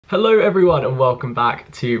Hello everyone and welcome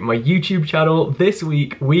back to my YouTube channel. This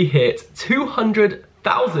week we hit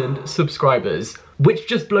 200,000 subscribers, which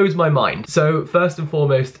just blows my mind. So first and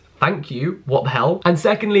foremost, thank you, what the hell? And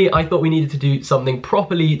secondly, I thought we needed to do something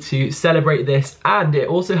properly to celebrate this, and it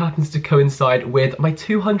also happens to coincide with my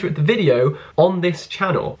 200th video on this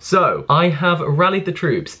channel. So I have rallied the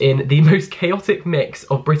troops in the most chaotic mix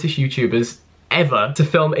of British YouTubers ever to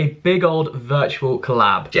film a big old virtual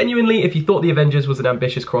collab. Genuinely, if you thought The Avengers was an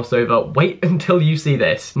ambitious crossover, wait until you see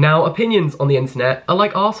this. Now, opinions on the internet are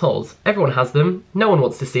like arseholes. Everyone has them, no one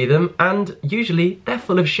wants to see them, and usually they're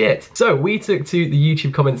full of shit. So we took to the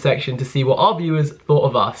YouTube comment section to see what our viewers thought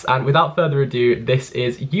of us, and without further ado, this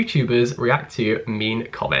is YouTubers react to mean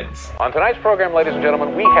comments. On tonight's program, ladies and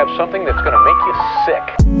gentlemen, we have something that's gonna make you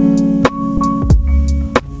sick.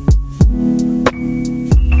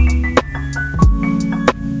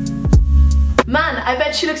 Man, I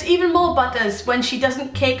bet she looks even more butters when she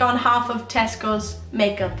doesn't cake on half of Tesco's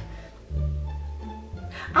makeup.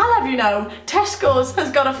 I'll have you know, Tesco's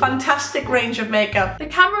has got a fantastic range of makeup. The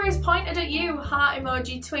camera is pointed at you, heart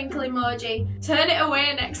emoji, twinkle emoji. Turn it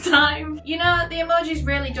away next time. You know, the emojis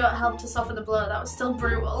really don't help to soften the blow, that was still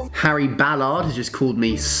brutal. Harry Ballard has just called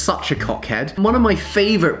me such a cockhead. One of my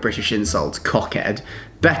favourite British insults, cockhead.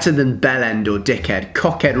 Better than bellend or dickhead.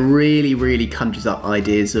 Cockhead really conjures up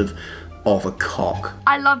ideas of a cock.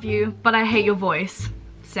 I love you, but I hate your voice.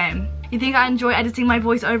 Same. You think I enjoy editing my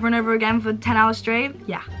voice over and over again for 10 hours straight?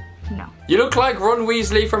 Yeah. No. You look like Ron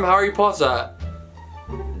Weasley from Harry Potter.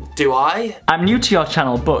 Do I? I'm new to your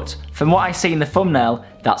channel, but from what I see in the thumbnail,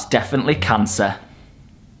 that's definitely cancer.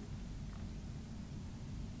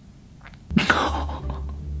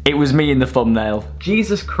 It was me in the thumbnail.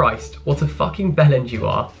 Jesus Christ, what a fucking bellend you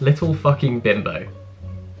are, little fucking bimbo.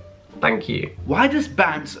 Thank you. Why does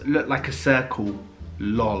Bants look like a circle?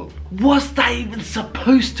 Lol. What's that even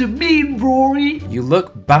supposed to mean, Rory? You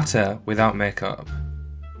look better without makeup.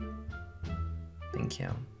 Thank you.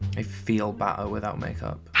 I feel better without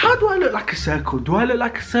makeup. How do I look like a circle? Do I look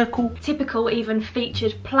like a circle? Typical even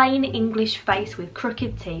featured plain English face with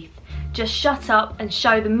crooked teeth. Just shut up and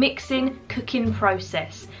show the mixing, cooking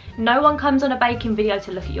process. No one comes on a baking video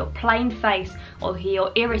to look at your plain face or hear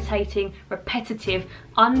your irritating, repetitive,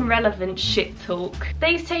 unrelevant shit talk.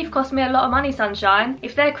 These teeth cost me a lot of money, sunshine.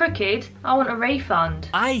 If they're crooked, I want a refund.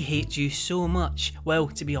 I hate you so much. Well,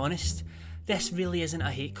 to be honest, this really isn't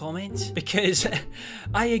a hate comment because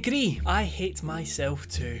I agree, I hate myself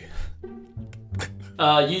too.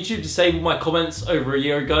 YouTube disabled my comments over a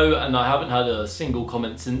year ago and I haven't had a single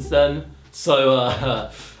comment since then. So,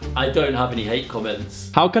 I don't have any hate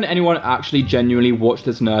comments. How can anyone actually genuinely watch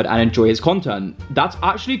this nerd and enjoy his content? That's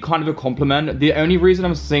actually kind of a compliment. The only reason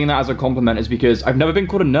I'm saying that as a compliment is because I've never been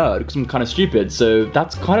called a nerd because I'm kind of stupid, so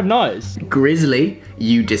that's kind of nice. Grizzly,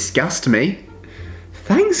 you disgust me.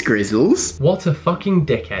 Thanks, Grizzles. What a fucking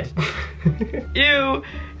dickhead. Ew,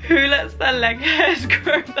 who lets their leg hairs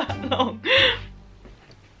grow that long?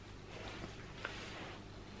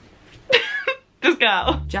 This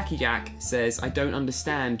girl. Jackie Jack says, I don't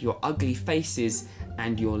understand your ugly faces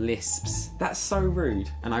and your lisps. That's so rude.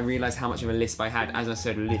 And I realised how much of a lisp I had as I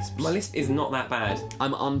said lisp. My lisp is not that bad.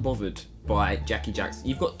 I'm unbothered by Jackie Jack's.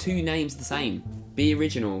 You've got two names the same. Be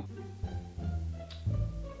original.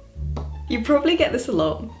 You probably get this a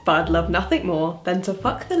lot, but I'd love nothing more than to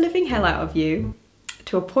fuck the living hell out of you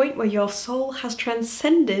to a point where your soul has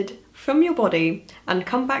transcended from your body and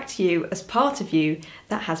come back to you as part of you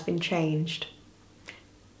that has been changed.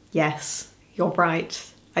 Yes, you're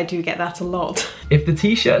right. I do get that a lot. If the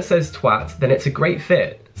t-shirt says twat, then it's a great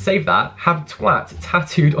fit. Save that, have twat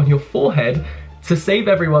tattooed on your forehead to save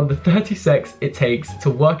everyone the 30 seconds it takes to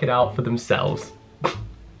work it out for themselves.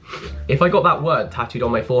 If I got that word tattooed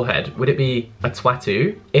on my forehead, would it be a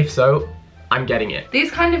twatoo? If so, I'm getting it.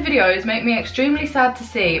 These kind of videos make me extremely sad to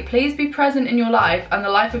see. Please be present in your life and the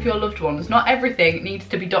life of your loved ones. Not everything needs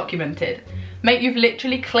to be documented. Mate, you've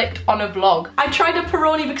literally clicked on a vlog. I tried a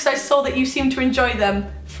Peroni because I saw that you seemed to enjoy them.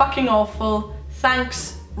 Fucking awful.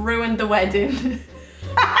 Thanks, ruined the wedding.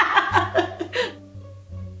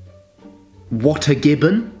 What a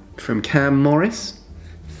gibbon from Cam Morris.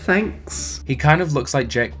 Thanks. He kind of looks like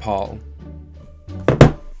Jake Paul.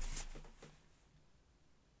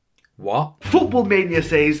 What? Football Mania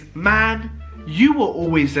says, man, you were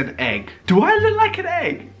always an egg. Do I look like an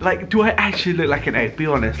egg? Like, do I actually look like an egg? Be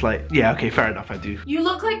honest, like, yeah, okay, fair enough, I do. You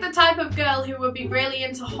look like the type of girl who would be really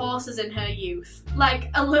into horses in her youth. Like,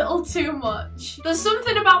 a little too much. There's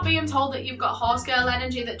something about being told that you've got horse girl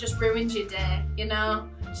energy that just ruins your day, you know?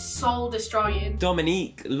 Soul destroying.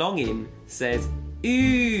 Dominique Longing says,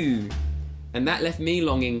 ooh. And that left me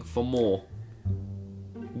longing for more.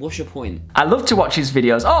 What's your point? I love to watch his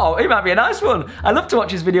videos. Oh, he might be a nice one. I love to watch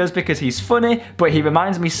his videos because he's funny, but he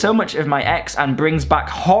reminds me so much of my ex and brings back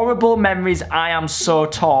horrible memories. I am so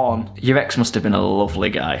torn. Your ex must have been a lovely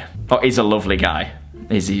guy. Oh, he's a lovely guy.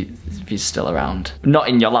 Is he? If he's still around. Not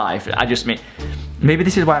in your life. I just mean, maybe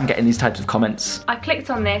this is why I'm getting these types of comments. I clicked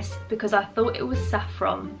on this because I thought it was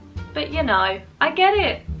saffron. But you know, I get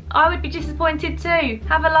it. I would be disappointed too.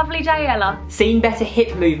 Have a lovely day, Ella. Seen better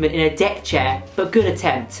hip movement in a deck chair, but good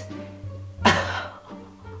attempt.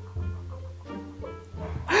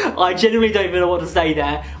 I genuinely don't even know what to say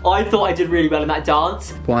there. I thought I did really well in that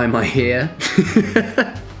dance. Why am I here?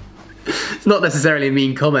 It's not necessarily a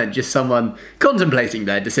mean comment, just someone contemplating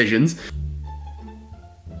their decisions.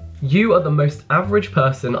 You are the most average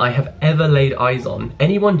person I have ever laid eyes on.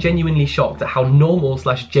 Anyone genuinely shocked at how normal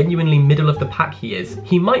 / genuinely middle of the pack he is?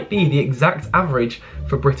 He might be the exact average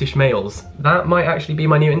for British males. That might actually be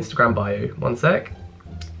my new Instagram bio. One sec.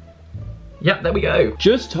 Yep, there we go.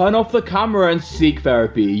 Just turn off the camera and seek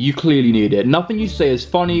therapy. You clearly need it. Nothing you say is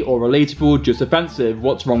funny or relatable, just offensive.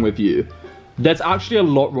 What's wrong with you? There's actually a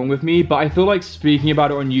lot wrong with me, but I feel like speaking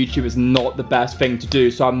about it on YouTube is not the best thing to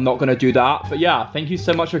do, so I'm not gonna do that. But yeah, thank you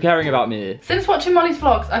so much for caring about me. Since watching Molly's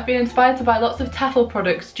vlogs, I've been inspired to buy lots of Tefl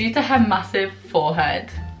products due to her massive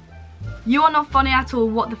forehead. You are not funny at all,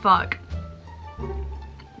 what the fuck?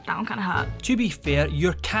 That one kinda hurt. To be fair,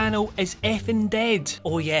 your canal is effing dead.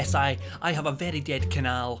 Oh yes, I have a very dead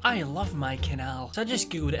canal. I love my canal. So I just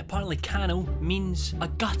googled it. Apparently canal means a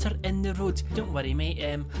gutter in the road. Don't worry mate,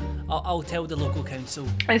 I'll tell the local council.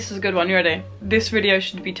 This is a good one, you ready? This video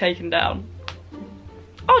should be taken down.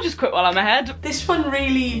 I'll just quit while I'm ahead. This one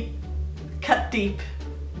really cut deep.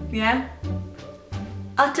 Yeah?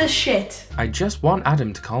 Utter shit. I just want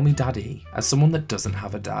Adam to call me daddy. As someone that doesn't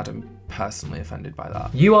have a dad, I'm personally offended by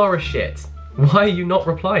that. You are a shit. Why are you not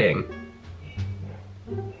replying?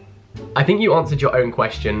 I think you answered your own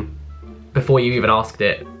question before you even asked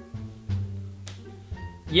it.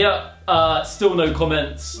 Yeah, still no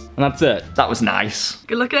comments. And that's it. That was nice.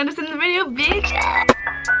 Good luck at understanding the video, bitch.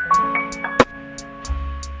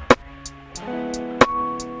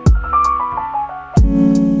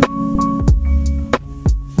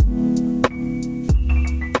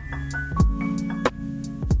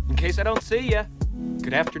 In case I don't see ya,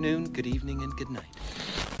 good afternoon, good evening, and good night.